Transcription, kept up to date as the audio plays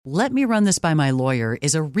"Let me run this by my lawyer"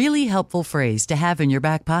 is a really helpful phrase to have in your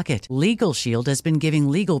back pocket. Legal Shield has been giving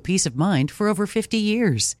legal peace of mind for over 50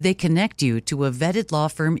 years. They connect you to a vetted law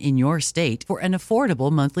firm in your state for an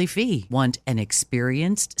affordable monthly fee. Want an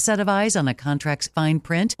experienced set of eyes on a contract's fine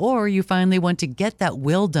print? Or you finally want to get that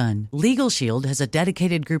will done? Legal Shield has a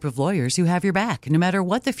dedicated group of lawyers who have your back, no matter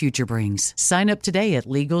what the future brings. Sign up today at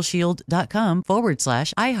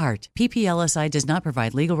LegalShield.com/iHeart. PPLSI does not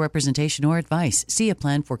provide legal representation or advice. See a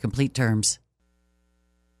plan for complete terms.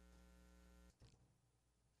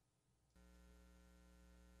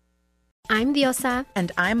 I'm Diosa.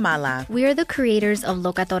 And I'm Mala. We are the creators of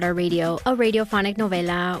Locatora Radio, a radiophonic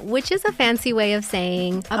novela, which is a fancy way of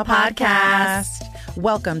saying a podcast.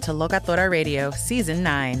 Welcome to Locatora Radio, Season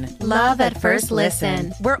 9. Love at first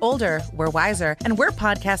listen. We're older, we're wiser, and we're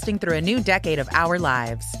podcasting through a new decade of our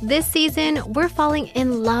lives. This season, we're falling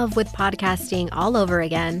in love with podcasting all over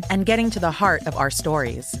again. And getting to the heart of our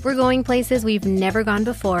stories. We're going places we've never gone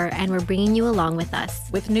before, and we're bringing you along with us.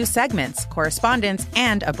 With new segments, correspondence,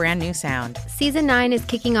 and a brand new sound. Season 9 is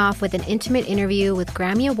kicking off with an intimate interview with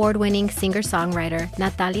Grammy Award-winning singer-songwriter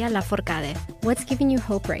Natalia Lafourcade. What's giving you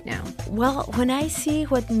hope right now? Well, when I see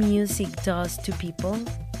what music does to people,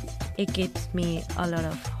 it gives me a lot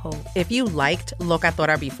of hope. If you liked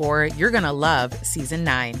Locatora before, you're going to love Season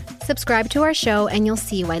 9. Subscribe to our show and you'll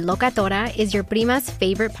see why Locatora is your prima's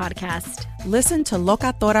favorite podcast. Listen to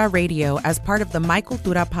Locatora Radio as part of the My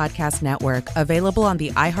Cultura Podcast Network, available on the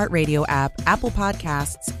iHeartRadio app, Apple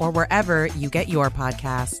Podcasts, or wherever you get your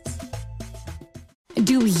podcasts.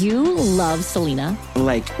 Do you love Selena?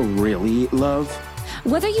 Like, really love?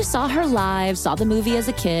 Whether you saw her live, saw the movie as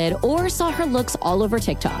a kid, or saw her looks all over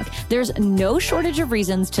TikTok, there's no shortage of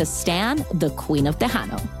reasons to stan the Queen of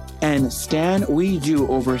Tejano. And Stan, we do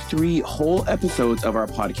over 3 whole episodes of our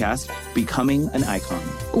podcast, Becoming an Icon.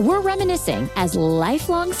 We're reminiscing as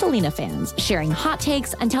lifelong Selena fans, sharing hot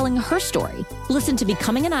takes and telling her story. Listen to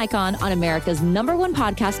Becoming an Icon on America's #1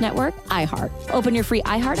 podcast network, iHeart. Open your free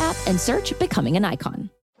iHeart app and search Becoming an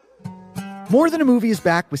Icon. More Than a Movie is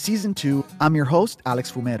back with Season 2. I'm your host,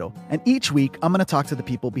 Alex Fumero. And each week, I'm going to talk to the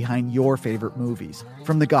people behind your favorite movies.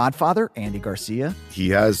 From The Godfather, Andy Garcia. He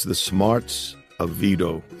has the smarts of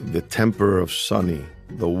Vito, the temper of Sonny,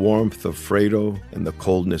 the warmth of Fredo, and the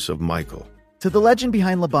coldness of Michael. To the legend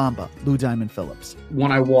behind La Bamba, Lou Diamond Phillips.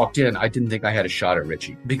 When I walked in, I didn't think I had a shot at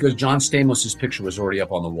Richie because John Stamos' picture was already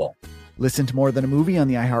up on the wall. Listen to More Than a Movie on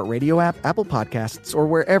the iHeartRadio app, Apple Podcasts, or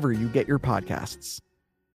wherever you get your podcasts.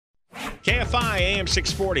 KFI AM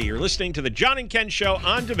 640. You're listening to the John and Ken Show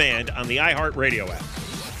on demand on the iHeartRadio app.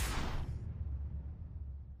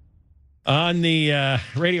 On the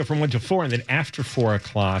radio from 1 to 4, and then after 4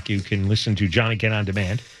 o'clock, you can listen to John and Ken on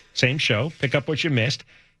demand. Same show. Pick up what you missed.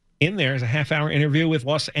 In there is a half-hour interview with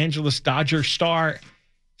Los Angeles Dodger star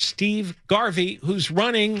Steve Garvey, who's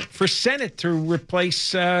running for Senate to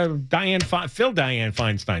replace Phil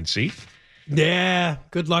Feinstein's seat. Yeah,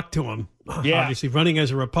 good luck to him. Yeah. Obviously, running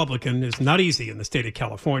as a Republican is not easy in the state of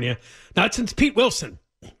California. Not since Pete Wilson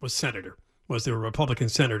was senator. Was there a Republican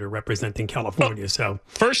senator representing California? So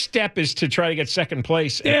first step is to try to get second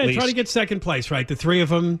place. Yeah, try to get second place, right? The 3 of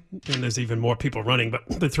them, and there's even more people running,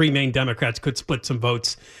 but the 3 main Democrats could split some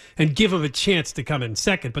votes and give them a chance to come in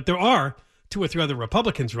second. But there are 2 or 3 other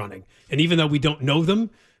Republicans running, and even though we don't know them,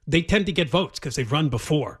 they tend to get votes because they've run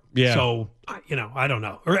before. Yeah. So, I don't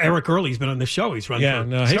know. Or Eric Early's been on the show. He's run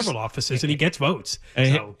for several offices, and he gets votes.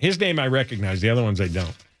 So. His name I recognize. The other ones I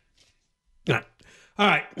don't. All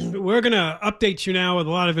right. We're going to update you now with a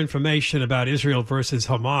lot of information about Israel versus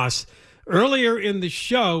Hamas. Earlier in the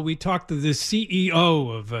show, we talked to the CEO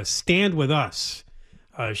of Stand With Us.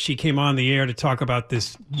 She came on the air to talk about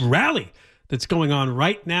this rally that's going on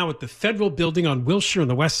right now at the Federal Building on Wilshire on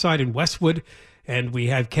the west side in Westwood. And we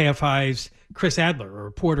have KFI's Chris Adler, a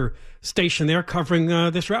reporter stationed there covering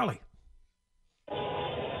this rally.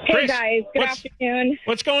 Hey, Chris, guys. Good afternoon.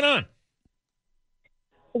 What's going on?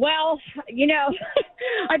 Well,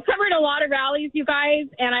 I've covered a lot of rallies, you guys,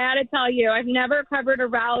 and I got to tell you, I've never covered a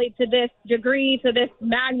rally to this degree, to this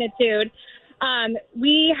magnitude.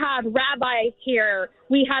 We have rabbis here.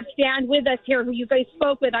 We have Stand With Us here, who you guys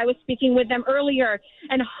spoke with. I was speaking with them earlier,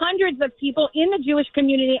 and hundreds of people in the Jewish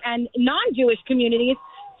community and non-Jewish communities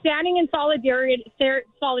standing in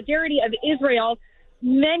solidarity of Israel.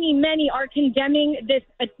 Many are condemning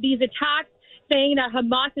these attacks, saying that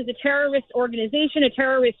Hamas is a terrorist organization, a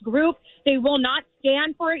terrorist group. They will not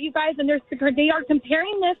stand for it, you guys. And they are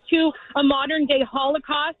comparing this to a modern-day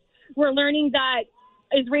Holocaust. We're learning that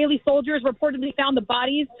Israeli soldiers reportedly found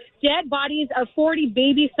dead bodies of 40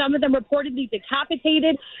 babies, some of them reportedly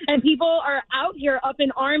decapitated. And people are out here up in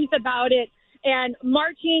arms about it. and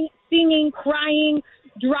marching, singing, crying,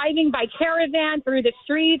 driving by caravan through the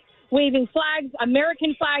streets, waving flags,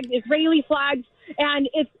 American flags, Israeli flags. And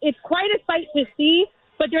it's quite a sight to see,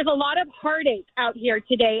 but there's a lot of heartache out here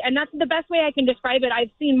today. And that's the best way I can describe it.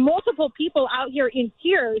 I've seen multiple people out here in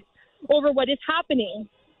tears over what is happening.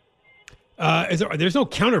 There's no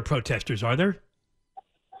counter-protesters, are there?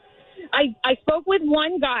 I spoke with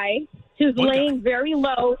one guy who's laying very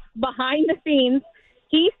low behind the scenes.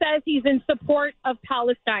 He says he's in support of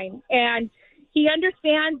Palestine, and he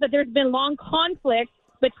understands that there's been long conflict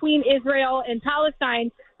between Israel and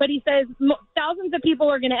Palestine, but he says thousands of people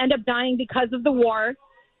are going to end up dying because of the war.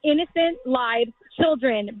 Innocent lives,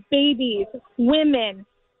 children, babies, women,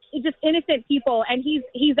 just innocent people. And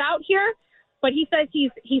he's out here, but he says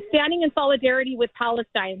he's standing in solidarity with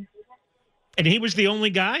Palestine. And he was the only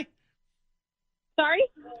guy? Sorry?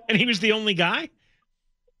 And he was the only guy?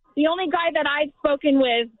 The only guy that I've spoken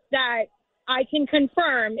with that I can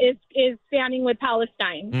confirm is standing with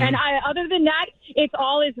Palestine. And other than that, it's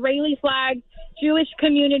all Israeli flags, Jewish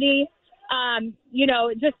community.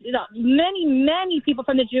 Many people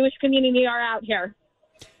from the Jewish community are out here.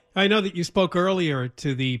 I know that you spoke earlier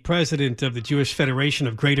to the president of the Jewish Federation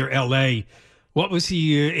of Greater L.A. What was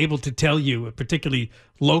he able to tell you, particularly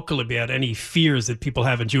local, about any fears that people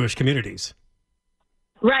have in Jewish communities?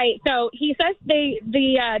 Right. So he says the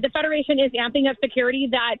Federation is amping up security,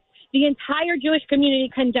 that the entire Jewish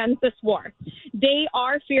community condemns this war. They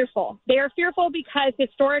are fearful. They are fearful because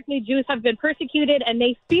historically Jews have been persecuted, and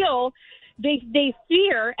they fear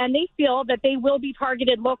and they feel that they will be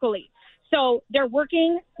targeted locally. So they're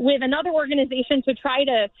working with another organization to try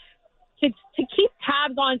to keep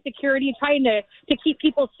tabs on security, trying to keep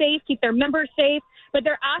people safe, keep their members safe. But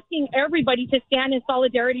they're asking everybody to stand in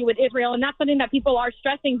solidarity with Israel. And that's something that people are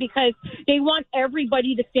stressing because they want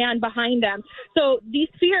everybody to stand behind them. So these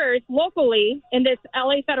fears locally in this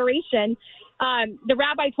LA Federation, the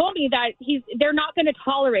rabbi told me that they're not going to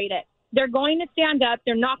tolerate it. They're going to stand up.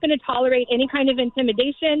 They're not going to tolerate any kind of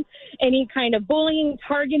intimidation, any kind of bullying,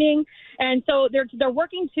 targeting. And so they're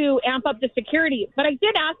working to amp up the security. But I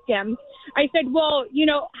did ask him, I said, well,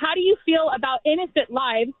 how do you feel about innocent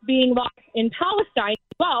lives being lost in Palestine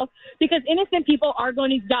as well? Because innocent people are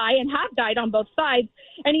going to die and have died on both sides.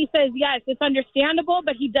 And he says, yes, it's understandable,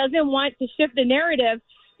 but he doesn't want to shift the narrative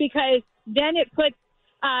because then it puts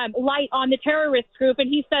light on the terrorist group. And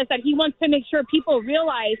he says that he wants to make sure people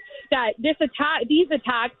realize that these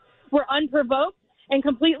attacks were unprovoked and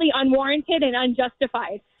completely unwarranted and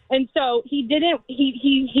unjustified. And so he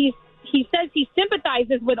says he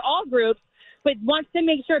sympathizes with all groups, but wants to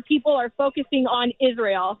make sure people are focusing on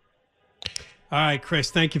Israel. All right,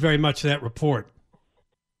 Chris, thank you very much for that report.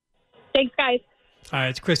 Thanks, guys. All right,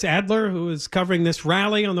 it's Chris Adler, who is covering this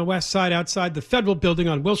rally on the west side outside the Federal Building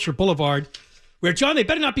on Wilshire Boulevard, where, John, they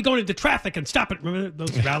better not be going into traffic and stop it. Remember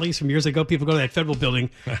those rallies from years ago? People go to that Federal Building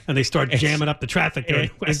and they start jamming up the traffic there on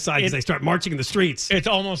the west side because they start marching in the streets. It's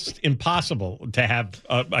almost impossible to have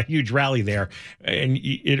a huge rally there. And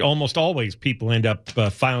it almost always people end up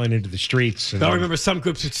filing into the streets. I remember some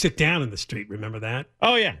groups would sit down in the street. Remember that?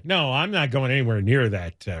 Oh, yeah. No, I'm not going anywhere near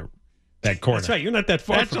that corner. That's right. You're not that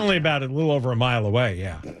far. That's only about a little over a mile away,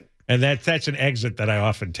 yeah. And that's an exit that I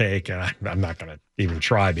often take, and I'm not going to even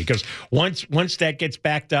try because once that gets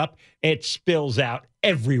backed up, it spills out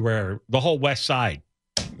everywhere. The whole west side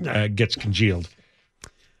gets congealed.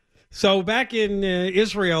 So back in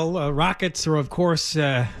Israel, rockets are, of course,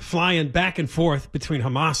 flying back and forth between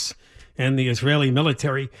Hamas and the Israeli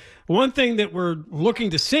military. One thing that we're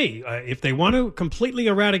looking to see, if they want to completely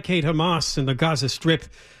eradicate Hamas in the Gaza Strip,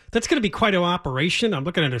 that's going to be quite an operation. I'm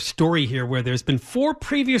looking at a story here where there's been 4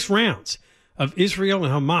 previous rounds of Israel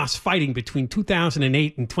and Hamas fighting between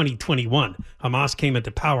 2008 and 2021. Hamas came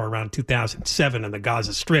into power around 2007 on the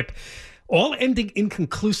Gaza Strip, all ending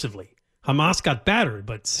inconclusively. Hamas got battered,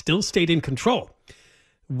 but still stayed in control.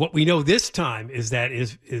 What we know this time is that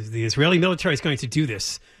is the Israeli military is going to do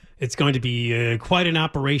this. It's going to be quite an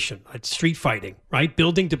operation. It's street fighting, right?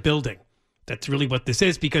 Building to building. That's really what this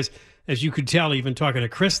is because, as you could tell, even talking to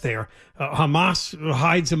Chris there, Hamas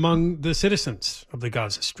hides among the citizens of the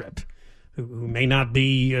Gaza Strip who may not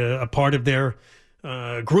be a part of their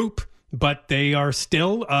group, but they are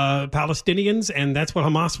still Palestinians, and that's what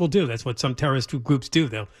Hamas will do. That's what some terrorist groups do.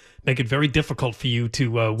 They'll make it very difficult for you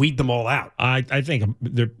to weed them all out. I think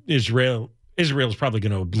Israel is probably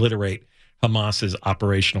going to obliterate Hamas's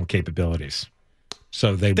operational capabilities.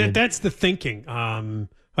 So that's the thinking.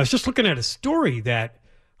 I was just looking at a story that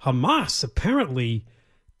Hamas apparently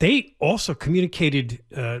they also communicated,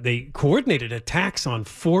 they coordinated attacks on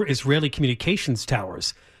 4 Israeli communications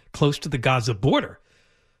towers close to the Gaza border.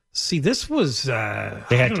 See, this was, I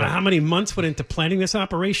don't know how many months went into planning this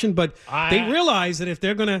operation, but they realized that if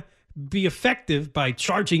they're going to be effective by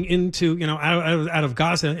charging into, out of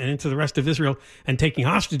Gaza and into the rest of Israel and taking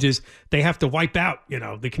hostages, they have to wipe out,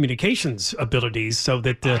 the communications abilities so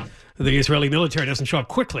that the Israeli military doesn't show up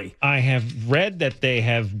quickly. I have read that they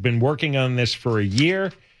have been working on this for a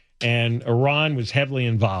year, and Iran was heavily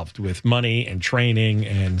involved with money and training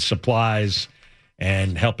and supplies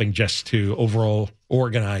and helping just to overall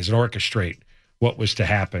organize and orchestrate what was to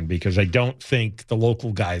happen, because I don't think the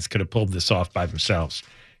local guys could have pulled this off by themselves.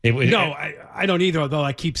 I don't either, although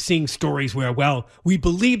I keep seeing stories where, we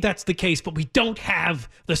believe that's the case, but we don't have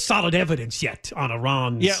the solid evidence yet on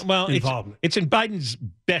Iran's involvement. It's in Biden's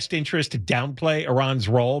best interest to downplay Iran's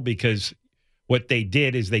role, because what they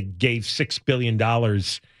did is they gave $6 billion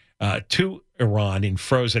to Iran in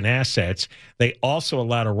frozen assets. They also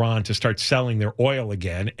allowed Iran to start selling their oil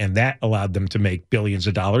again, and that allowed them to make billions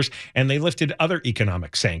of dollars, and they lifted other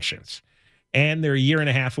economic sanctions. And they're a year and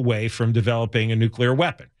a half away from developing a nuclear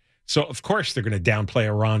weapon. So, of course, they're going to downplay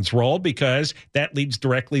Iran's role, because that leads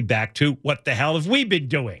directly back to what the hell have we been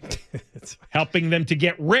doing? Helping them to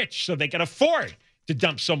get rich so they can afford to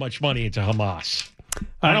dump so much money into Hamas.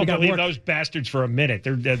 I don't believe those bastards for a minute.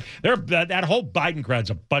 That whole Biden crowd's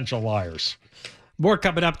a bunch of liars. More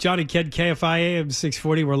coming up. John and Ken, KFI AM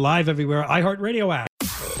 640. We're live everywhere. iHeartRadio app.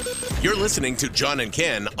 You're listening to John and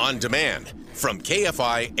Ken on demand from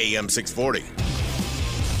KFI AM 640.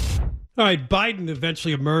 All right, Biden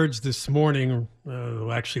eventually emerged this morning,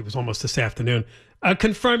 actually it was almost this afternoon,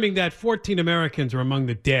 confirming that 14 Americans are among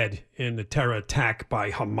the dead in the terror attack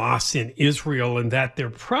by Hamas in Israel, and that there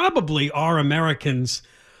probably are Americans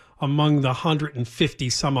among the 150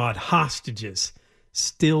 some odd hostages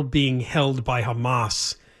still being held by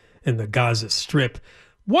Hamas in the Gaza Strip.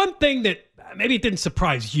 One thing that maybe it didn't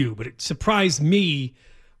surprise you, but it surprised me,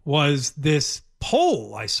 was this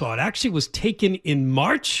poll I saw. It actually was taken in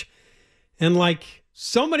March. And like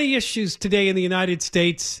so many issues today in the United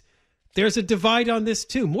States, there's a divide on this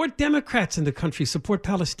too. More Democrats in the country support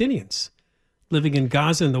Palestinians living in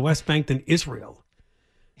Gaza and the West Bank than Israel.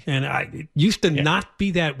 And it used to not be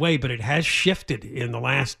that way, but it has shifted in the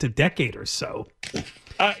last decade or so.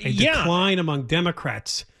 A decline among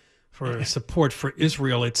Democrats for support for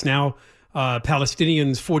Israel. It's now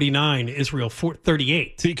Palestinians 49, Israel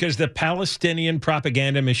 38. Because the Palestinian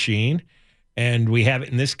propaganda machine, and we have it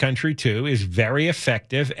in this country too, is very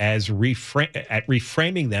effective as at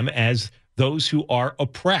reframing them as those who are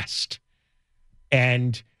oppressed.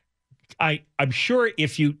 And I'm sure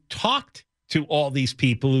if you talked to all these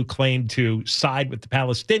people who claim to side with the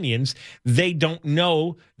Palestinians, they don't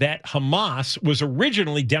know that Hamas was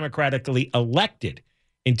originally democratically elected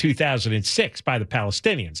in 2006 by the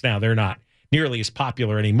Palestinians. Now, they're not nearly as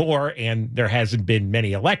popular anymore, and there hasn't been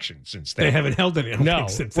many elections since then. They haven't held any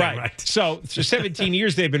since then, right? So for 17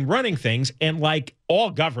 years, they've been running things, and like all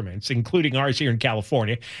governments, including ours here in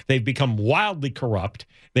California, they've become wildly corrupt.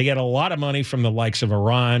 They get a lot of money from the likes of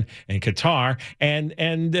Iran and Qatar, and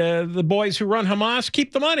the boys who run Hamas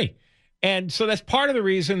keep the money. And so that's part of the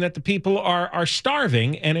reason that the people are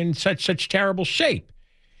starving and in such terrible shape.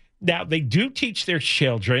 Now, they do teach their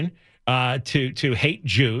children to hate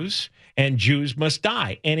Jews, and Jews must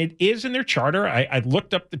die. And it is in their charter. I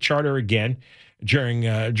looked up the charter again during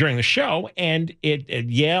the show, and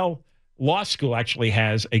Yale Law School actually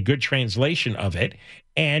has a good translation of it.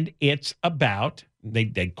 And it's about,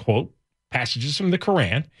 they quote passages from the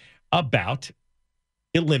Quran about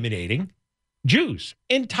eliminating Jews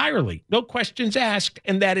entirely, no questions asked,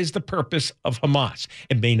 and that is the purpose of Hamas.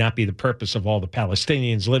 It may not be the purpose of all the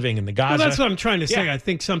Palestinians living in the Gaza. Well, that's what I'm trying to say. I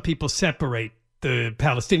think some people separate the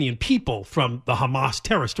Palestinian people from the Hamas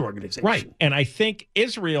terrorist organization. Right, and I think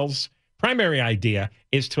Israel's primary idea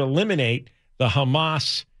is to eliminate the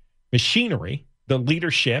Hamas machinery, the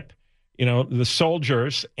leadership, the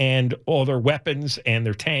soldiers and all their weapons and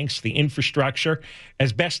their tanks, the infrastructure,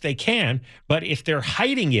 as best they can. But if they're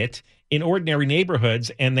hiding it in ordinary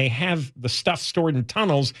neighborhoods and they have the stuff stored in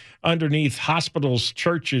tunnels underneath hospitals,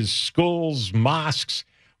 churches, schools, mosques,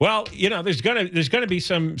 well, there's gonna be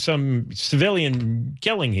some civilian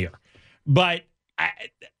killing here. But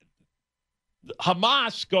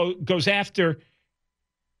Hamas goes after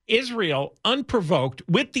Israel unprovoked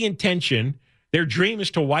with the intention. Their dream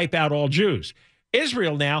is to wipe out all Jews.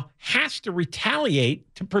 Israel now has to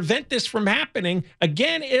retaliate to prevent this from happening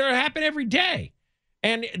again. It'll happen every day.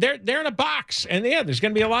 And they're in a box. And there's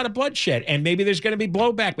going to be a lot of bloodshed. And maybe there's going to be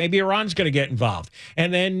blowback. Maybe Iran's going to get involved.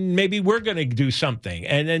 And then maybe we're going to do something.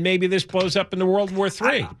 And then maybe this blows up into World War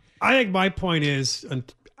III. I think my point is,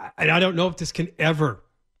 and I don't know if this can ever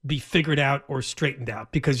be figured out or straightened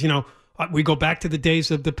out. Because, we go back to the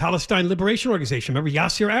days of the Palestine Liberation Organization. Remember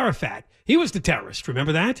Yasser Arafat? He was the terrorist.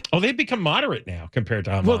 Remember that? Oh, they've become moderate now compared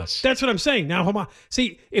to Hamas. Well, that's what I'm saying. Now, Hamas.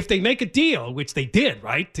 See, if they make a deal, which they did,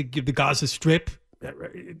 right, to give the Gaza Strip, to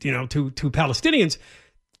Palestinians,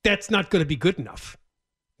 that's not going to be good enough.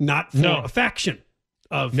 Not for a faction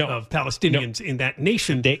of Palestinians in that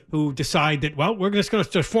nation who decide that, well, we're just going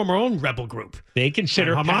to form our own rebel group. They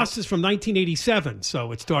consider Hamas is from 1987,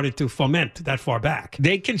 so it started to foment that far back.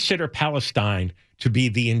 They consider Palestine to be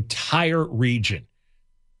the entire region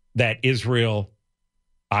that Israel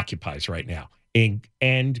occupies right now,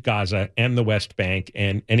 and Gaza and the West Bank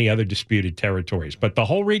and any other disputed territories, but the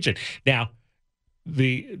whole region. Now,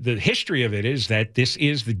 the history of it is that this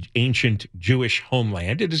is the ancient Jewish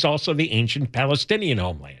homeland. It is also the ancient Palestinian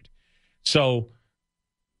homeland. So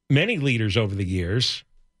many leaders over the years,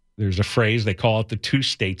 there's a phrase, they call it the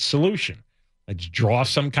two-state solution. Let's draw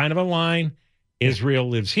some kind of a line. Israel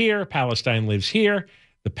lives here, Palestine lives here.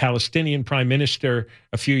 The Palestinian prime minister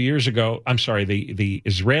a few years ago, the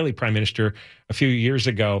Israeli prime minister a few years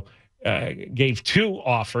ago gave two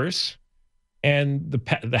offers, and the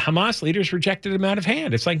Hamas leaders rejected him out of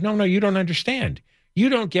hand. It's like, no, you don't understand. You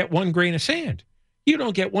don't get one grain of sand. You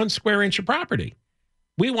don't get 1 square inch of property.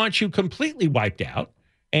 We want you completely wiped out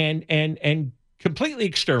and completely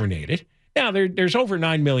exterminated. Now, there's over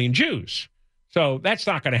 9 million Jews, so that's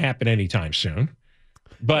not going to happen anytime soon.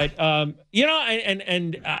 But,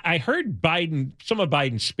 and I heard some of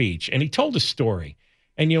Biden's speech, and he told a story.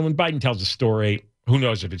 And, when Biden tells a story, who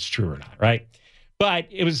knows if it's true or not, right? But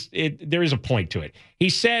there is a point to it.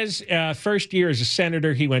 He says first year as a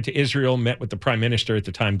senator, he went to Israel, met with the prime minister at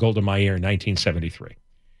the time, Golda Meir, in 1973.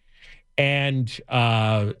 And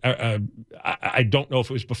I don't know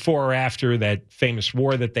if it was before or after that famous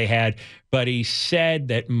war that they had, but he said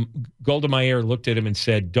that Golda Meir looked at him and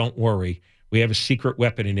said, "Don't worry, we have a secret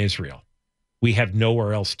weapon in Israel. We have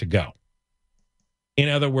nowhere else to go." In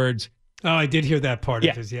other words... Oh, I did hear that part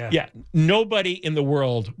of his, Yeah, nobody in the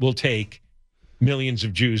world will take millions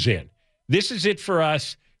of Jews in. This is it for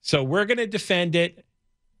us, so we're going to defend it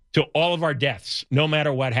to all of our deaths, no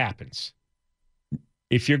matter what happens.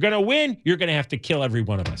 If you're going to win, you're going to have to kill every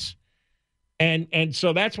one of us. And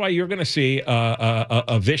so that's why you're going to see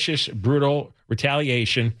a vicious, brutal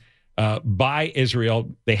retaliation by Israel.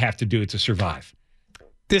 They have to do it to survive.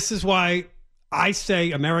 This is why I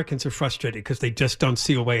say Americans are frustrated, because they just don't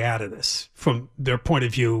see a way out of this from their point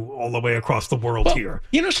of view all the way across the world here.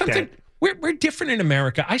 You know something? We're different in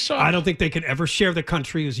America. I don't think they could ever share the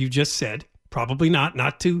country, as you just said. Probably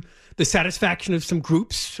not to the satisfaction of some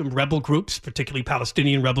groups, some rebel groups, particularly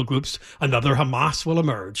Palestinian rebel groups. Another Hamas will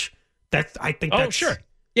emerge. I think that's... Oh, sure.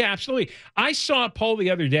 Yeah, absolutely. I saw a poll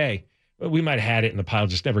the other day. We might have had it in the pile,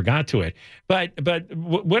 just never got to it. But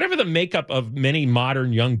whatever the makeup of many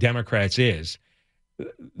modern young Democrats is,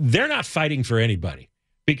 they're not fighting for anybody.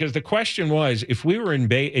 Because the question was, if we were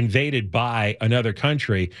invaded by another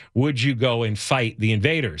country, would you go and fight the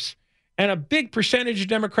invaders? And a big percentage of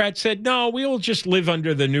Democrats said, no, we will just live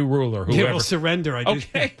under the new ruler, whoever. They will surrender.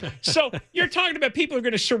 Okay, so you're talking about people who are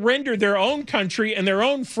going to surrender their own country and their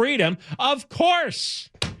own freedom. Of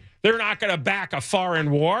course. They're not going to back a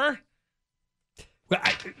foreign war. Well,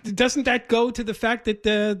 doesn't that go to the fact that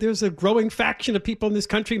there's a growing faction of people in this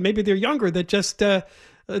country, maybe they're younger, that just...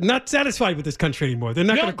 not satisfied with this country anymore. They're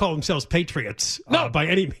not going to call themselves patriots by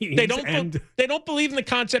any means. They don't believe in the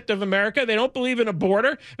concept of America. They don't believe in a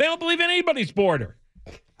border. They don't believe in anybody's border.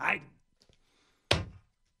 It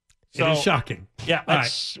is shocking. Yeah.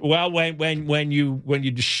 Well, when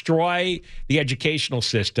you destroy the educational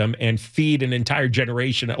system and feed an entire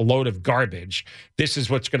generation a load of garbage, this is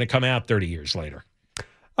what's going to come out 30 years later.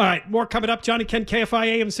 All right, more coming up. John and Ken, KFI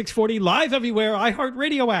AM 640, live everywhere,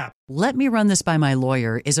 iHeartRadio app. "Let me run this by my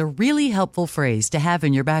lawyer" is a really helpful phrase to have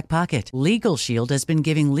in your back pocket. Legal Shield has been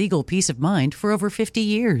giving legal peace of mind for over 50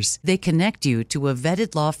 years. They connect you to a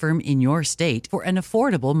vetted law firm in your state for an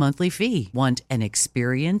affordable monthly fee. Want an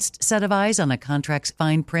experienced set of eyes on a contract's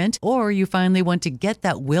fine print? Or you finally want to get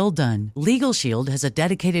that will done? Legal Shield has a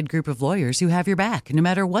dedicated group of lawyers who have your back, no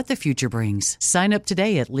matter what the future brings. Sign up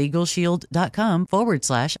today at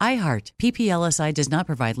LegalShield.com/iHeart. PPLSI does not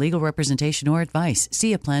provide legal representation or advice.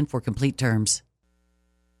 See a plan for complete terms.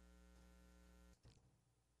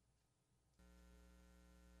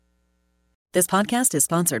 This podcast is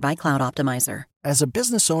sponsored by Cloud Optimizer. As a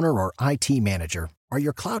business owner or IT manager, are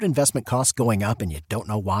your cloud investment costs going up and you don't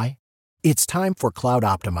know why? It's time for Cloud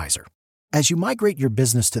Optimizer. As you migrate your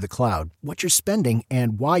business to the cloud, what you're spending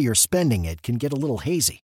and why you're spending it can get a little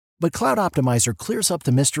hazy. But Cloud Optimizer clears up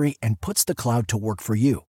the mystery and puts the cloud to work for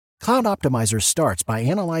you. Cloud Optimizer starts by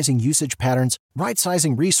analyzing usage patterns,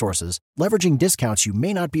 right-sizing resources, leveraging discounts you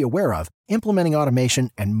may not be aware of, implementing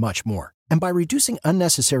automation, and much more. And by reducing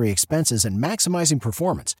unnecessary expenses and maximizing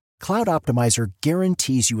performance, Cloud Optimizer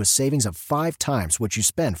guarantees you a savings of 5 times what you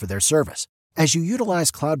spend for their service. As you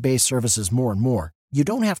utilize cloud-based services more and more, you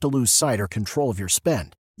don't have to lose sight or control of your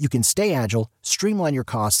spend. You can stay agile, streamline your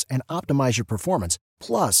costs, and optimize your performance,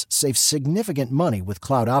 plus save significant money with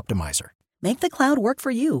Cloud Optimizer. Make the cloud work for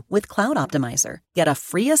you with Cloud Optimizer. Get a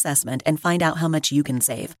free assessment and find out how much you can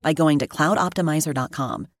save by going to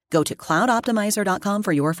cloudoptimizer.com. Go to cloudoptimizer.com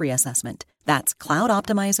for your free assessment. That's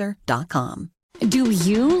cloudoptimizer.com. Do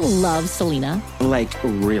you love Selena? Like,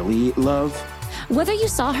 really love? Whether you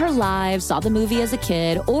saw her live, saw the movie as a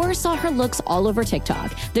kid, or saw her looks all over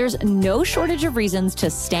TikTok, there's no shortage of reasons to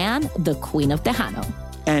stan the Queen of Tejano.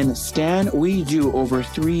 And Stan, we do over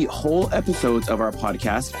 3 whole episodes of our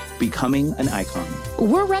podcast, Becoming an Icon.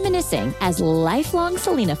 We're reminiscing as lifelong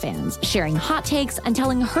Selena fans, sharing hot takes and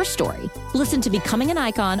telling her story. Listen to Becoming an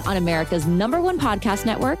Icon on America's #1 podcast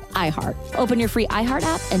network, iHeart. Open your free iHeart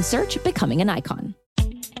app and search Becoming an Icon.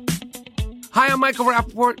 Hi, I'm Michael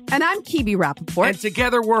Rappaport. And I'm Kibi Rappaport. And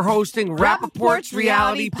together we're hosting Rappaport's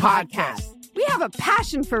Reality Podcast. We have a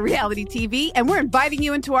passion for reality TV, and we're inviting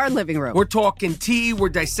you into our living room. We're talking tea, we're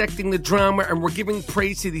dissecting the drama, and we're giving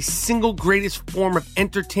praise to the single greatest form of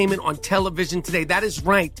entertainment on television today. That is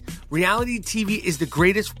right. Reality TV is the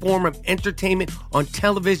greatest form of entertainment on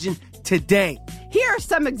television today. Here are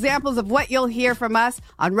some examples of what you'll hear from us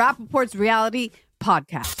on Rappaport's Reality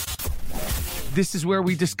Podcast. This is where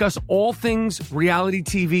we discuss all things reality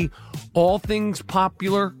TV, all things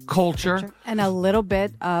popular culture. And a little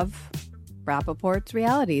bit of Rappaport's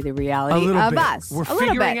reality, the reality of bit. us. We're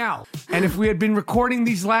figuring out. And if we had been recording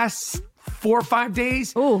these last 4 or 5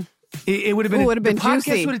 days, it would have been, the podcast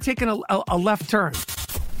juicy. would have taken a left turn.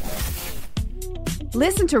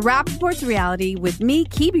 Listen to Rappaport's Reality with me,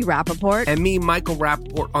 Kibi Rappaport. And me, Michael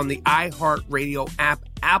Rappaport, on the iHeartRadio app,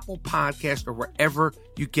 Apple Podcast, or wherever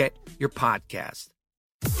you get your podcast.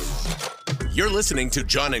 You're listening to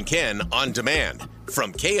John and Ken on demand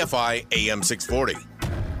from KFI AM 640.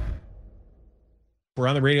 We're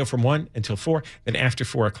on the radio from 1 until 4. Then after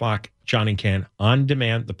 4 o'clock, John and Ken on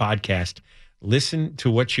demand, the podcast. Listen to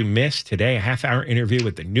what you missed today, a half-hour interview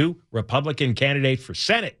with the new Republican candidate for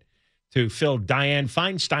Senate to fill Dianne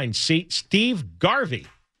Feinstein's seat, Steve Garvey.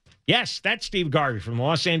 Yes, that's Steve Garvey from the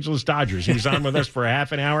Los Angeles Dodgers. He was on with us for a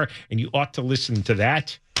half an hour, and you ought to listen to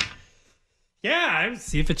that. Yeah,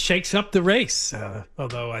 see if it shakes up the race.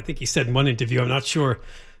 Although I think he said in one interview, I'm not sure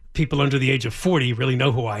people under the age of 40 really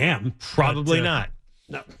know who I am. Probably not.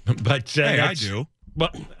 No. But hey, I do.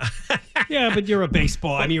 But yeah, but you're a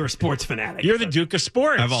baseball. I mean, you're a sports fanatic. You're the Duke of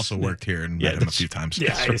Sports. I've also worked here and met him a few times.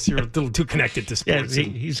 Yeah, I guess you're a little too connected to sports. Yeah,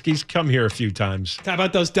 he's come here a few times. How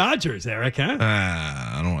about those Dodgers, Eric? Huh?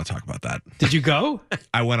 I don't want to talk about that. Did you go?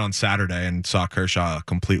 I went on Saturday and saw Kershaw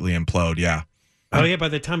completely implode. Yeah. Oh, yeah. By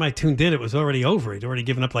the time I tuned in, it was already over. He'd already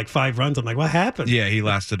given up like 5 runs. I'm like, what happened? Yeah, he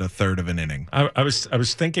lasted a third of an inning. I was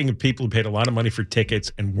thinking of people who paid a lot of money for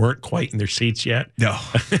tickets and weren't quite in their seats yet. No.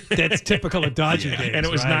 That's typical of Dodger games. And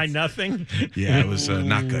it was right? 9-0. Yeah, it was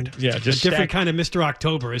not good. Yeah, just a different kind of Mr.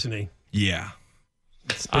 October, isn't he? Yeah.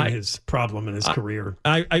 It's been his problem in his career.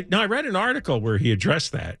 I read an article where he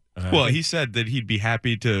addressed that. Well, he said that he'd be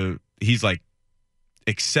happy to. He's like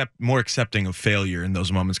more accepting of failure in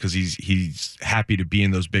those moments because he's happy to be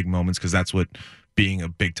in those big moments because that's what being a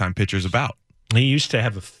big time pitcher is about. He used to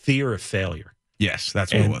have a fear of failure. Yes,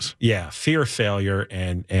 that's what it was. Yeah, fear of failure,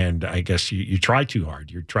 and I guess you try too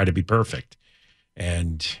hard. You try to be perfect,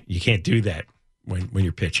 and you can't do that when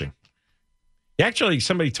you're pitching. Actually,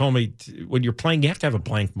 somebody told me when you're playing, you have to have a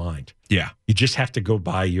blank mind. Yeah. You just have to go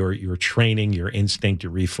by your training, your instinct,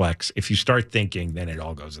 your reflex. If you start thinking, then it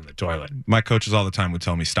all goes in the toilet. My coaches all the time would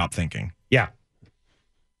tell me, stop thinking. Yeah.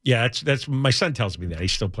 Yeah, that's my son tells me that. He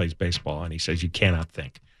still plays baseball, and he says you cannot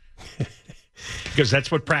think. Because that's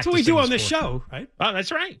what practice. That's what we do on this show, right? Oh,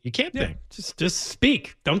 that's right. You can't think. Just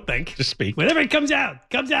speak. Don't think. Just speak. Whenever it comes out,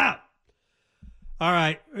 comes out. All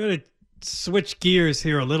right. We're going to switch gears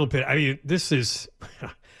here a little bit. I mean, this is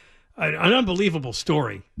an unbelievable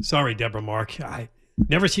story. Sorry, Deborah Mark. I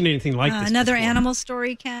never seen anything like this Another before. animal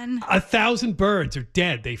story, Ken. 1,000 birds are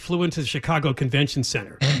dead. They flew into the Chicago Convention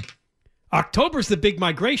Center. October's the big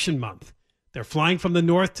migration month. They're flying from the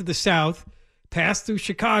north to the south, passed through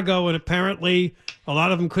Chicago, and apparently a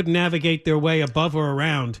lot of them couldn't navigate their way above or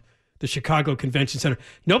around the Chicago Convention Center.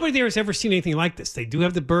 Nobody there has ever seen anything like this. They do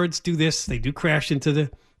have the birds do this. They do crash into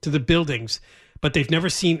the buildings, but they've never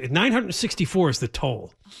seen 964 is the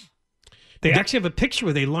toll. They actually have a picture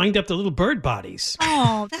where they lined up the little bird bodies.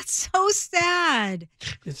 Oh, that's so sad.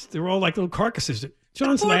 They're all like little carcasses.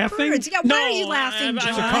 John's Poor laughing. birds. Yeah, why are you laughing,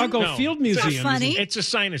 John? Chicago Field Museum. It's not funny. It's a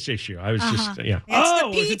sinus issue. I was just, It's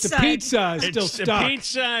the pizza. It's the pizza. It's still It's the stuck.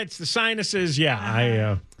 pizza. It's the sinuses.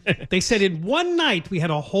 Yeah, They said in one night we had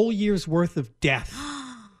a whole year's worth of death.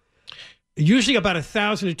 Usually about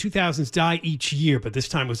 1,000 to 2,000 die each year, but this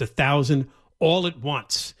time it was 1,000 all at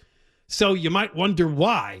once. So you might wonder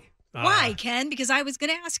why. Why, Ken? Because I was going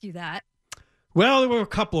to ask you that. Well, there were a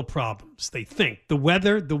couple of problems, they think. The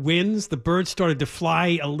weather, the winds, the birds started to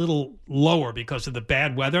fly a little lower because of the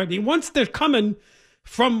bad weather. I mean, once they're coming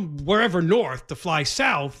from wherever north to fly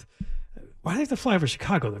south, why do they have to fly over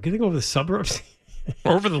Chicago? They're getting over the suburbs?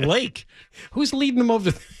 over the lake. Who's leading them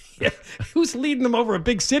over Who's leading them over a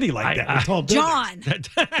big city like that? with tall buildings?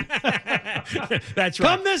 John. That's right.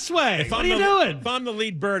 Come this way. If What I'm are you the- doing? If I'm the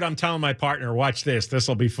lead bird, I'm telling my partner, watch this. This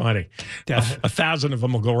will be funny. 1,000 of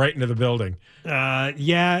them will go right into the building.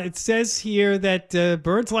 Yeah, it says here that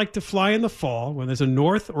birds like to fly in the fall when there's a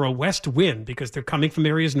north or a west wind because they're coming from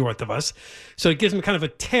areas north of us. So it gives them kind of a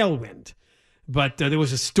tailwind. But there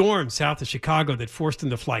was a storm south of Chicago that forced them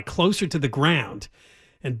to fly closer to the ground.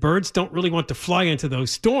 And birds don't really want to fly into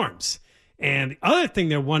those storms. And the other thing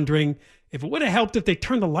they're wondering, if it would have helped if they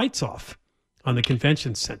turned the lights off on the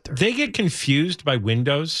convention center. They get confused by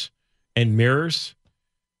windows and mirrors.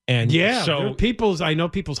 And Yeah, there are I know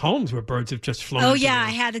people's homes where birds have just flown. Oh, into yeah. them.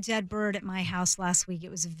 I had a dead bird at my house last week.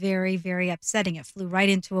 It was very, very upsetting. It flew right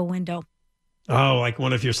into a window. Oh, like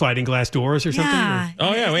one of your sliding glass doors or something? Yeah.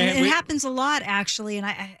 Oh, yeah. It happens a lot, actually. And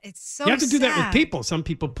it's so You have to do that with sad. people. Some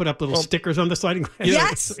people put up little stickers on the sliding glass.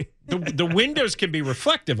 Yes. The windows can be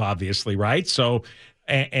reflective, obviously, right? So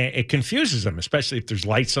it confuses them, especially if there's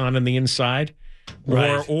lights on the inside,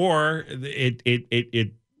 Right. or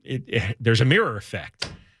there's a mirror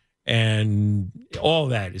effect, and all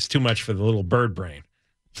that is too much for the little bird brain.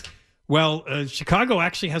 Well, Chicago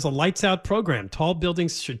actually has a lights out program. Tall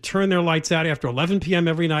buildings should turn their lights out after 11 p.m.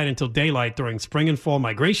 every night until daylight during spring and fall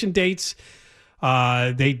migration dates.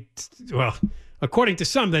 According to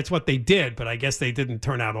some, that's what they did, but I guess they didn't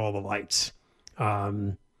turn out all the lights.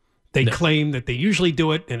 They claim that they usually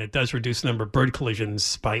do it, and it does reduce the number of bird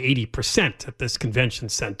collisions by 80% at this convention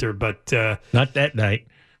center, but not that night.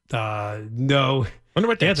 No. Wonder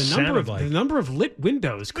what that sounded the like. number of lit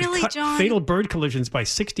windows could Really, cut John? fatal bird collisions by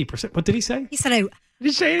 60%. What did he say? He said, Did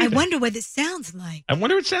he say I anything? wonder what it sounds like. I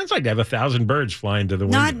wonder what it sounds like to have 1,000 birds fly into the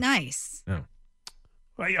window. Not nice. No.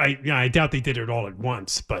 I doubt they did it all at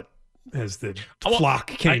once, but as the flock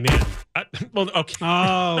came in. Okay.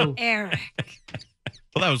 Oh, Eric.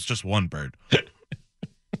 Well, that was just one bird.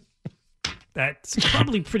 that's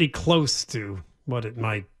probably pretty close to what it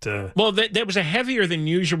might. Well, there was a heavier than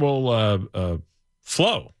usual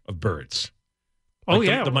flow of birds. Oh, Like,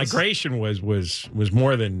 yeah, the it was. migration was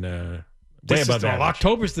more than way This is above all, average.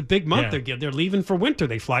 October's the big month. Yeah. They're leaving for winter.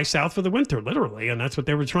 They fly south for the winter, literally, and that's what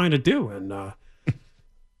they were trying to do. And all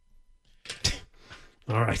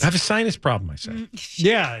right, I have a sinus problem. I say.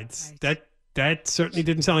 Yeah, it's that certainly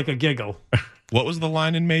didn't sound like a giggle. What was the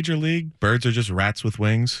line in Major League? Birds are just rats with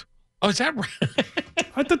wings. Oh, is that right?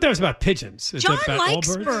 I thought that was about pigeons. Is John that about likes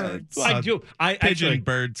all birds? birds. I do. I Pigeon, actually,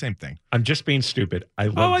 bird, same thing. I'm just being stupid. I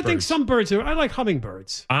love Oh, I birds. think some birds are. I like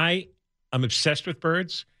hummingbirds. I'm obsessed with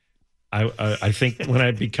birds. I think when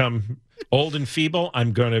I become old and feeble,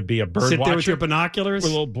 I'm going to be a bird Sit watcher there with your binoculars.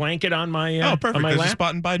 with a little blanket on my Oh, perfect. on my There's a lap.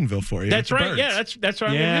 spot in Bidenville for you. That's with the right. birds. Yeah, that's what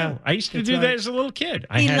I'm Yeah, going to do. I used to that's do that right. as a little kid. He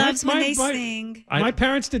I had loves when my- they my- sing. My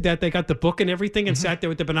parents did that. They got the book and everything and sat there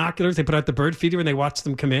with the binoculars. They put out the bird feeder and they watched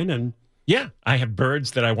them come in. And Yeah, I have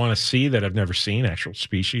birds that I want to see that I've never seen, actual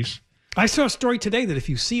species. I saw a story today that if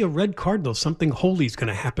you see a red cardinal, something holy is going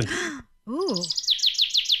to happen. Ooh.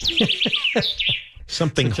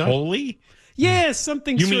 Something John? holy? Yeah,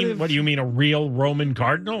 something. You sort mean of, what do you mean? A real Roman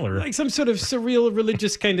cardinal, or like some sort of surreal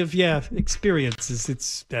religious kind of experiences?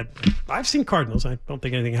 It's that I've seen cardinals. I don't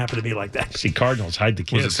think anything happened to me like that. see cardinals hide the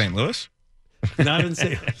kids? Was it St. Louis? Not in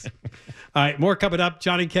St. Louis. All right, more coming up.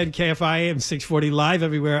 John and Ken, KFI AM 640 live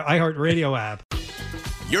everywhere. iHeartRadio app.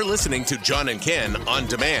 You're listening to John and Ken on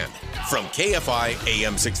demand from KFI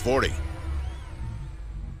AM 640.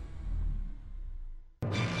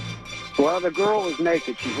 Well, the girl was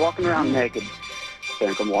naked. She's walking around naked. I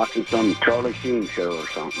think I'm watching some Charlie Sheen show or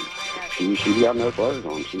something. She's got no clothes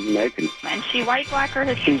on. She's naked. And she white, black,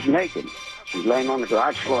 or She's naked. She's laying on the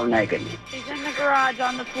garage floor naked. She's in the garage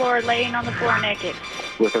on the floor, laying on the floor naked.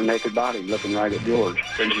 with her naked body looking right at George.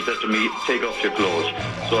 Then she said to me, take off your clothes.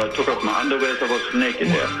 So I took off my underwear, so I was naked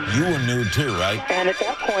there. You were nude too, right? And at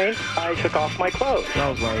that point, I took off my clothes. I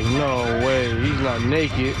was like, no way, he's not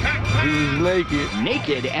naked. He's naked.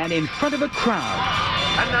 Naked and in front of a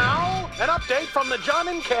crowd. And now, an update from the John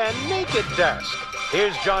and Ken Naked Desk.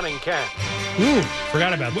 Here's John and Ken.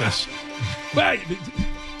 Forgot about this. Well,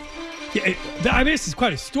 yeah, I mean, this is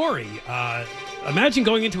quite a story. Imagine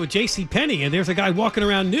going into a JCPenney and there's a guy walking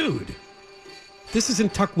around nude. This is in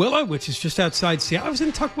Tukwila, which is just outside Seattle. I was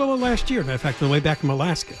in Tukwila last year, matter of fact, on the way back from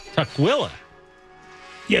Alaska. Tukwila?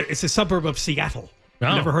 Yeah, it's a suburb of Seattle.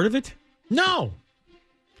 No. Never heard of it? No.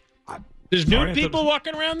 There's nude people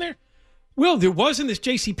walking around there? Well, there was in this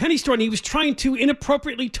JCPenney store, and he was trying to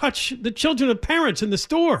inappropriately touch the children of parents in the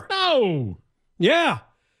store. No. Yeah.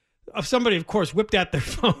 Somebody, of course, whipped out their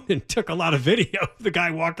phone and took a lot of video of the guy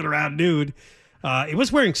walking around nude. He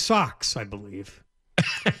was wearing socks, I believe.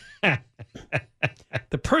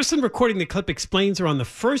 The person recording the clip explains they're on the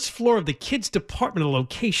first floor of the kids' department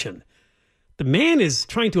location. The man is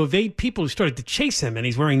trying to evade people who started to chase him, and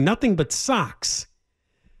he's wearing nothing but socks.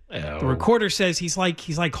 Oh. The recorder says he's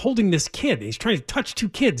like holding this kid. And he's trying to touch two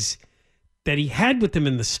kids that he had with him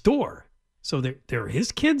in the store. So they're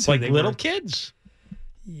his kids? Like little kids?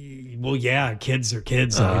 Well, yeah, kids are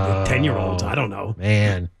kids. 10-year-olds, I don't know.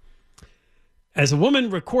 Man. As a woman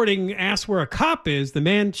recording asks where a cop is, the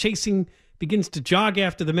man chasing begins to jog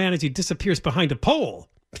after the man as he disappears behind a pole.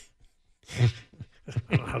 I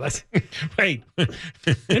don't know how that's... Wait.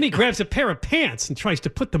 Then he grabs a pair of pants and tries to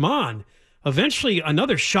put them on. Eventually,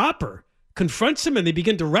 another shopper confronts him and they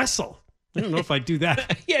begin to wrestle. I don't know if I'd do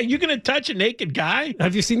that. Yeah, you're going to touch a naked guy?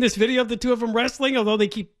 Have you seen this video of the two of them wrestling? Although they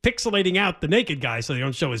keep pixelating out the naked guy so they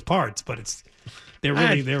don't show his parts, but they're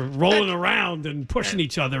rolling around and pushing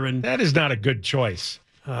each other. And that is not a good choice.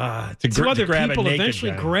 Two other people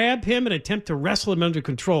eventually grab him and attempt to wrestle him under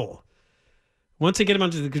control. Once they get him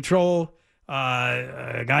under the control,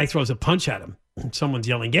 a guy throws a punch at him. Someone's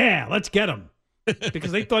yelling, "Yeah, let's get him."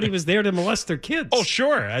 Because they thought he was there to molest their kids. Oh,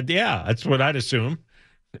 sure. Yeah, that's what I'd assume.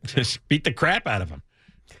 Just beat the crap out of him.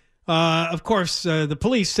 Of course, the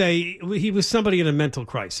police say he was somebody in a mental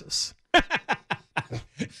crisis.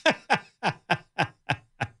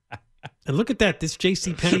 And look at that. This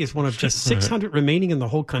JCPenney is one of just 600 remaining in the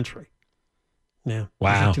whole country. Yeah.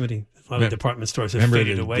 Wow. Too many. A lot of department stores have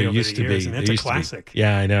faded away over the years, and that's a classic.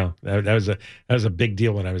 Yeah, I know. That was a big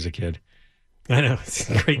deal when I was a kid. I know. It's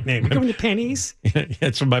a great name. We're going to Pennies?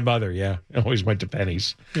 It's from my mother, yeah. I always went to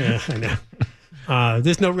Pennies. Yeah, I know.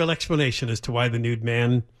 There's no real explanation as to why the nude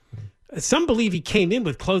man... Some believe he came in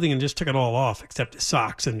with clothing and just took it all off, except his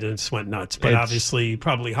socks, and just went nuts. But obviously,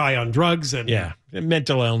 probably high on drugs. And yeah,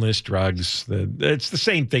 mental illness, drugs. It's the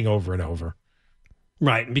same thing over and over.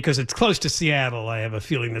 Right, and because it's close to Seattle, I have a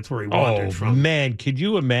feeling that's where he wandered from. Oh, man, could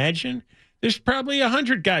you imagine? There's probably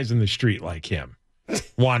 100 guys in the street like him,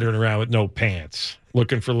 wandering around with no pants,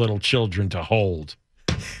 looking for little children to hold.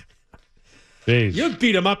 Jeez. You'd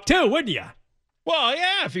beat him up too, wouldn't you? Well,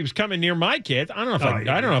 yeah, if he was coming near my kids. I don't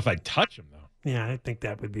know if I'd touch him, though. Yeah, I think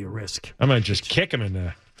that would be a risk. I might just kick him in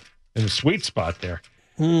the sweet spot there.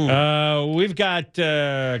 We've got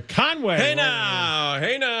Conway. Hey now.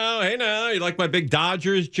 You like my big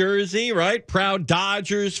Dodgers jersey, right? Proud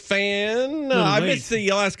Dodgers fan. I missed the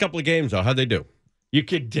last couple of games, though. How'd they do? You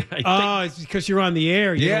could. It's because you're on the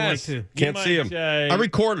air. You don't like to. Can't see them. I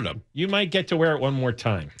recorded them. You might get to wear it one more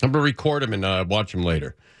time. I'm going to record them and watch them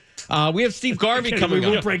later. We have Steve Garvey coming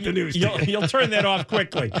on. We'll break the news. You'll turn that off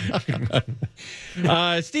quickly.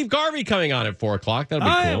 Steve Garvey coming on at 4 o'clock. That'll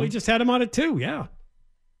be cool. We just had him on at 2, yeah.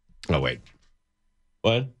 Oh, wait.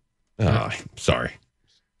 What? Oh, sorry.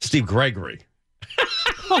 Steve Gregory.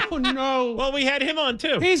 Oh, no. Well, we had him on,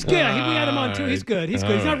 too. He's good. We had him on, too. He's good. He's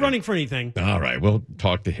not running for anything. All right. We'll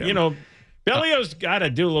talk to him. You know, Bellio's got to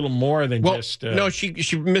do a little more than just... No, she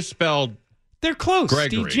misspelled... They're close.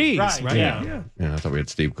 Gregory. Steve G's, right? Yeah, I thought we had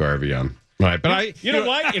Steve Garvey on. Right, but you know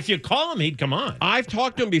what? If you call him, he'd come on. I've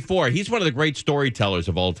talked to him before. He's one of the great storytellers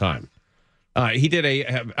of all time. He did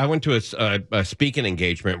I went to a speaking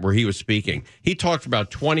engagement where he was speaking. He talked for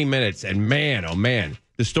about 20 minutes, and man, oh man,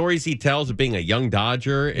 the stories he tells of being a young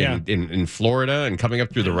Dodger in Florida and coming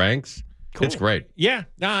up through the ranks, it's great. Yeah,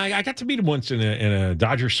 no, I got to meet him once in a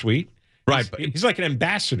Dodger suite. Right, he's like an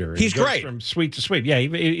ambassador. He's He goes great. from suite to suite. Yeah,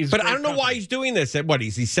 he's But I don't know why he's doing this. What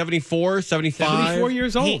is he? 74, 75? 74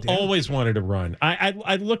 years old. He always wanted to run.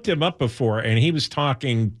 I looked him up before, and he was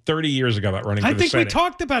talking 30 years ago about running for I the think we Senate.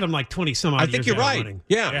 talked about him like 20 some odd I years think you're ago right. running.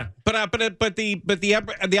 Yeah. But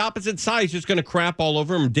the opposite side is just going to crap all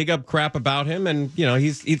over him, dig up crap about him, and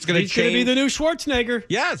he's going to He's going to be the new Schwarzenegger.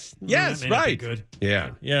 Yes, That may not be right. good.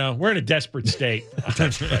 Yeah. We're in a desperate state.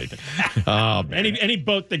 That's right. Oh, man. Any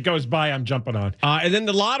boat that goes by, I'm jumping on. And then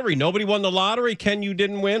the lottery. Nobody won the lottery. Ken, you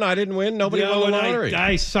didn't win. I didn't win. Nobody won the and lottery.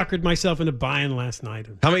 I suckered myself into buying last night.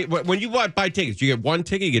 How many? When you buy tickets, you get one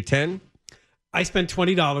ticket. You get 10. I spent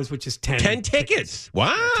 $20, which is 10. 10 tickets.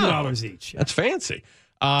 Wow. $2 each. That's fancy.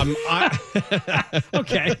 Okay.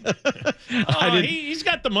 He's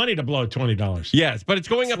got the money to blow $20. Yes, but it's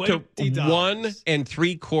going up to $20.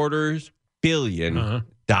 $1.75 billion.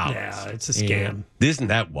 Yeah, it's a scam. Isn't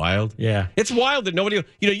that wild? Yeah. It's wild that nobody,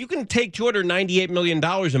 you can take $298 million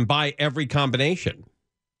and buy every combination.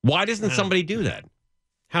 Why doesn't somebody do that?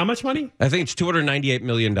 How much money? I think it's $298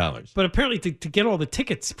 million. But apparently to get all the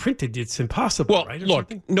tickets printed, it's impossible, Well, right?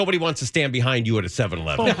 look, nobody wants to stand behind you at a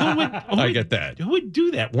 7-Eleven. I get that. Who would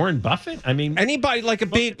do that? Warren Buffett? I mean, anybody like a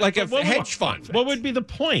hedge fund. What would be the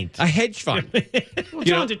point? A hedge fund. Well,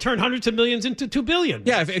 John, to turn hundreds of millions into $2 billion.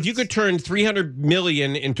 Yeah, if you could turn $300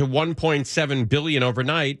 million into $1.7 billion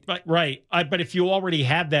overnight. Right. But if you already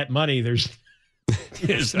have that money, there's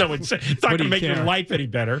no incentive. It's not going to make your life any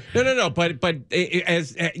better. No. But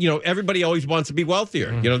as everybody always wants to be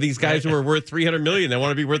wealthier. These guys who are worth $300 million, they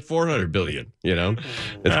want to be worth $400 billion.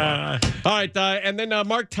 All right, and then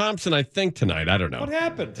Mark Thompson, I think tonight. I don't know What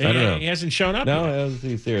happened? I don't know. He hasn't shown up. No,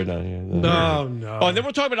 he's here now. No. Oh, and then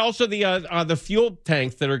we're talking about also the fuel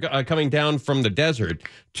tanks that are coming down from the desert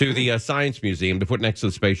to the Science Museum to put next to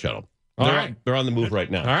the space shuttle. They're on the move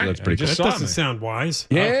right now. All right. So that's pretty cool. That doesn't sound wise.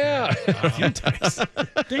 Yeah.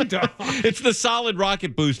 Ding dong. It's the solid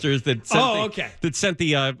rocket boosters that sent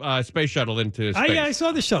the space shuttle into space. I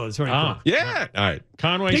saw the shuttle. It's very cool. Yeah. All right.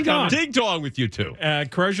 Conway's Ding dong. Ding dong with you two.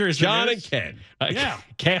 Crozier is John and Ken.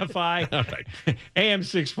 KFI. All right. AM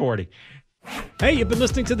 640. Hey, you've been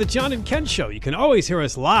listening to the John and Ken Show. You can always hear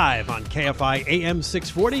us live on KFI AM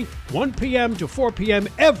 640, 1 p.m. to 4 p.m.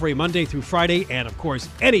 every Monday through Friday, and of course,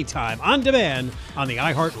 anytime on demand on the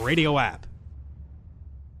iHeartRadio app.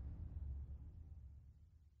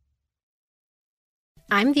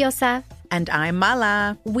 I'm Diosa. And I'm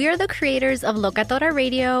Mala. We're the creators of Locatora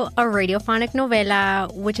Radio, a radiophonic novela,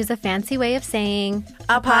 which is a fancy way of saying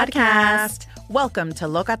a podcast. Welcome to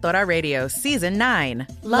Locatora Radio Season 9.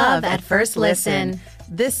 Love at First Listen.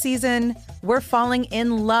 This season, we're falling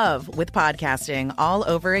in love with podcasting all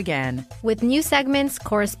over again. With new segments,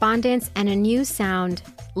 correspondence, and a new sound.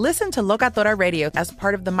 Listen to Locatora Radio as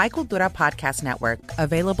part of the My Cultura Podcast Network,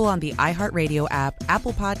 available on the iHeartRadio app,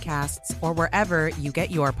 Apple Podcasts, or wherever you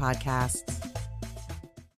get your podcasts.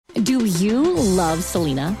 Do you love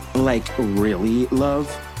Selena? Like, really love?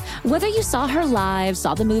 Whether you saw her live,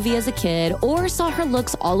 saw the movie as a kid, or saw her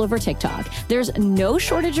looks all over TikTok, there's no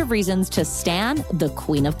shortage of reasons to stan the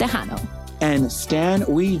Queen of Tejano. And Stan,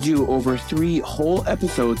 we do over 3 whole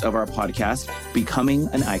episodes of our podcast, Becoming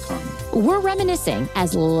an Icon. We're reminiscing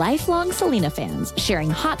as lifelong Selena fans, sharing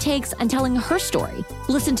hot takes and telling her story.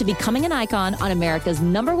 Listen to Becoming an Icon on America's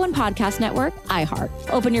 #1 podcast network, iHeart.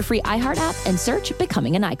 Open your free iHeart app and search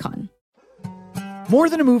Becoming an Icon. More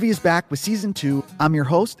Than a Movie is back with Season 2. I'm your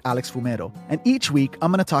host, Alex Fumero. And each week,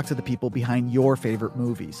 I'm going to talk to the people behind your favorite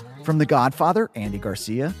movies. From The Godfather, Andy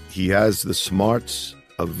Garcia. He has the smarts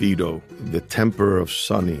of Vito, the temper of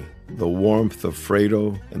Sonny, the warmth of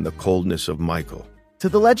Fredo, and the coldness of Michael. To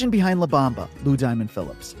the legend behind La Bamba, Lou Diamond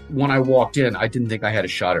Phillips. When I walked in, I didn't think I had a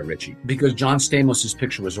shot at Richie because John Stamos'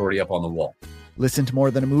 picture was already up on the wall. Listen to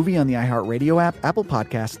More Than a Movie on the iHeartRadio app, Apple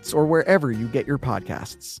Podcasts, or wherever you get your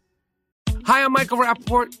podcasts. Hi, I'm Michael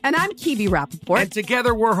Rappaport. And I'm Kibi Rappaport. And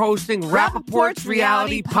together we're hosting Rappaport's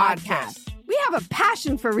Reality Podcast. We have a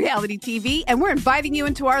passion for reality TV, and we're inviting you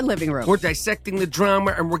into our living room. We're dissecting the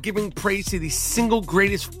drama, and we're giving praise to the single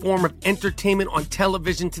greatest form of entertainment on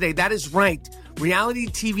television today. That is right. Reality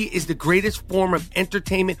TV is the greatest form of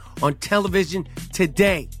entertainment on television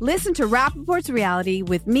today. Listen to Rappaport's Reality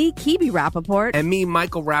with me, Kibi Rappaport. And me,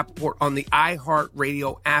 Michael Rappaport, on the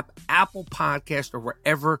iHeartRadio app, Apple Podcast, or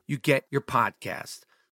wherever you get your podcast.